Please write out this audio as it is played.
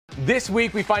This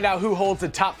week, we find out who holds the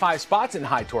top 5 spots in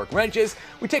high torque wrenches.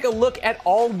 We take a look at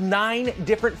all 9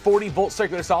 different 40-volt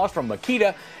circular saws from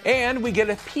Makita, and we get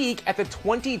a peek at the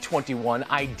 2021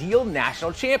 Ideal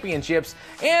National Championships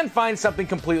and find something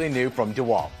completely new from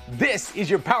DeWALT. This is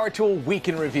your Power Tool Week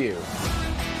in Review.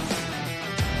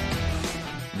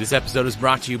 This episode is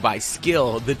brought to you by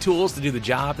Skill, the tools to do the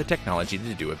job, the technology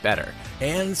to do it better,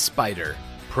 and Spider,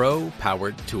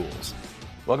 pro-powered tools.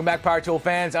 Welcome back, Power Tool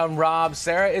fans. I'm Rob.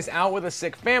 Sarah is out with a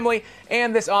sick family,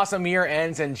 and this awesome year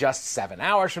ends in just 7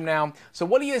 hours from now. So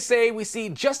what do you say we see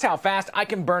just how fast I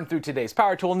can burn through today's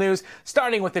Power Tool news,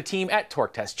 starting with the team at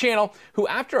Torque Test Channel, who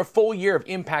after a full year of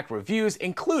impact reviews,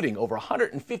 including over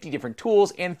 150 different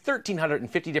tools and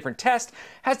 1,350 different tests,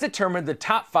 has determined the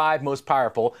top 5 most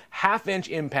powerful half-inch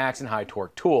impacts in high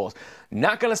torque tools.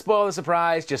 Not gonna spoil the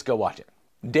surprise, just go watch it.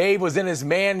 Dave was in his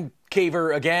man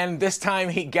caver again. This time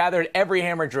he gathered every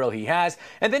hammer drill he has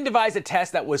and then devised a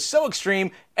test that was so extreme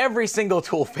every single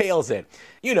tool fails it.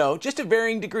 You know, just to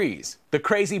varying degrees. The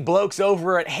crazy blokes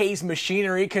over at Hayes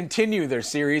Machinery continue their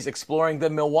series exploring the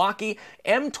Milwaukee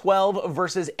M12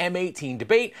 Vs M18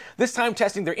 debate, this time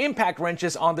testing their impact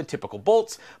wrenches on the typical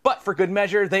bolts, but for good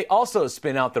measure they also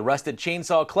spin out the rusted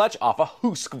chainsaw clutch off a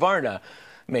Husqvarna.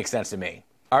 Makes sense to me.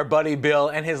 Our buddy Bill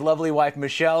and his lovely wife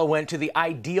Michelle went to the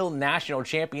Ideal National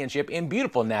Championship in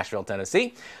beautiful Nashville,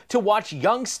 Tennessee, to watch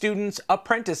young students,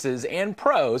 apprentices, and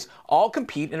pros all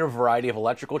compete in a variety of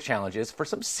electrical challenges for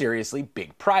some seriously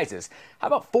big prizes. How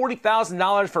about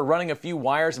 $40,000 for running a few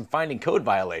wires and finding code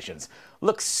violations?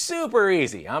 Looks super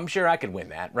easy. I'm sure I could win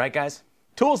that, right guys?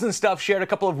 Tools and Stuff shared a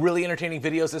couple of really entertaining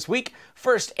videos this week.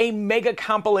 First, a mega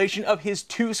compilation of his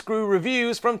 2-screw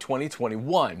reviews from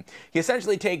 2021. He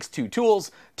essentially takes 2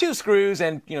 tools, 2 screws,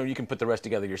 and you can put the rest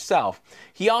together yourself.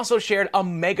 He also shared a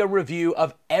mega review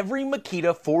of every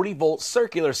Makita 40-volt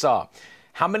circular saw.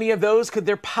 How many of those could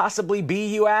there possibly be,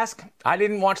 you ask? I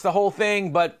didn't watch the whole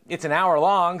thing, but it's an hour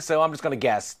long, so I'm just gonna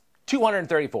guess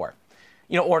 234.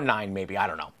 Or 9 maybe, I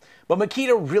don't know. But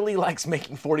Makita really likes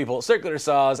making 40-volt circular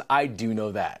saws, I do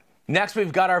know that. Next,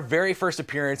 we've got our very first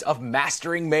appearance of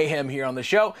Mastering Mayhem here on the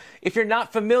show. If you're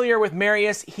not familiar with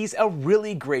Marius, he's a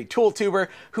really great tool tuber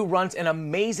who runs an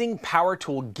amazing power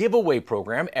tool giveaway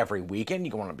program every weekend.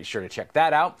 You want to be sure to check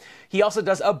that out. He also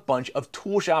does a bunch of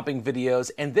tool shopping videos,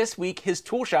 and this week his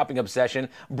tool shopping obsession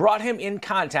brought him in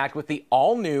contact with the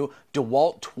all-new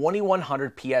DeWALT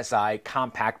 2100 PSI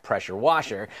compact pressure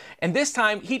washer. And this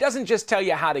time, he doesn't just tell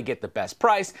you how to get the best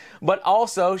price, but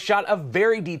also shot a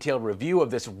very detailed review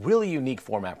of this really unique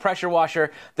format pressure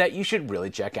washer that you should really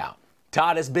check out.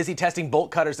 Todd is busy testing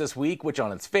bolt cutters this week, which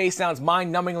on its face sounds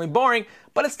mind-numbingly boring,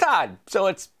 but it's Todd, so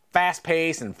it's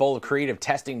fast-paced and full of creative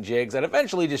testing jigs that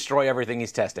eventually destroy everything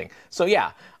he's testing. So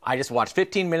yeah, I just watched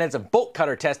 15 minutes of bolt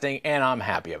cutter testing and I'm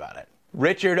happy about it.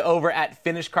 Richard over at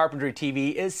Finished Carpentry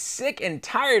TV is sick and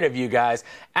tired of you guys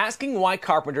asking why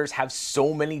carpenters have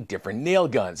so many different nail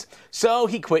guns, so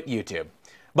he quit YouTube.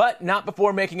 But not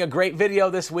before making a great video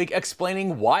this week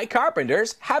explaining why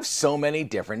carpenters have so many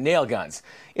different nail guns.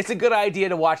 It's a good idea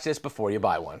to watch this before you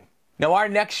buy one. Now, our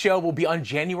next show will be on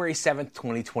January 7th,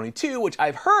 2022, which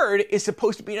I've heard is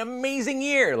supposed to be an amazing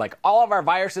year. Like, all of our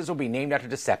viruses will be named after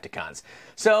Decepticons.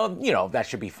 So, that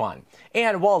should be fun.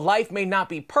 And while life may not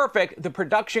be perfect, the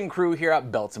production crew here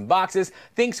at Belts and Boxes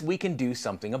thinks we can do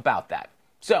something about that.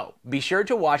 So, be sure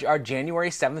to watch our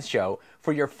January 7th show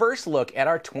for your first look at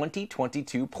our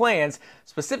 2022 plans,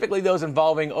 specifically those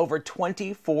involving over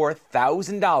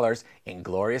 $24,000 in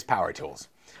glorious power tools.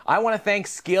 I want to thank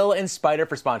Skill and Spider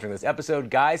for sponsoring this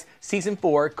episode. Guys, Season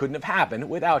 4 couldn't have happened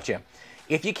without you.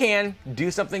 If you can,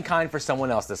 do something kind for someone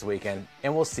else this weekend,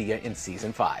 and we'll see you in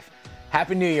Season 5.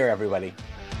 Happy New Year, everybody.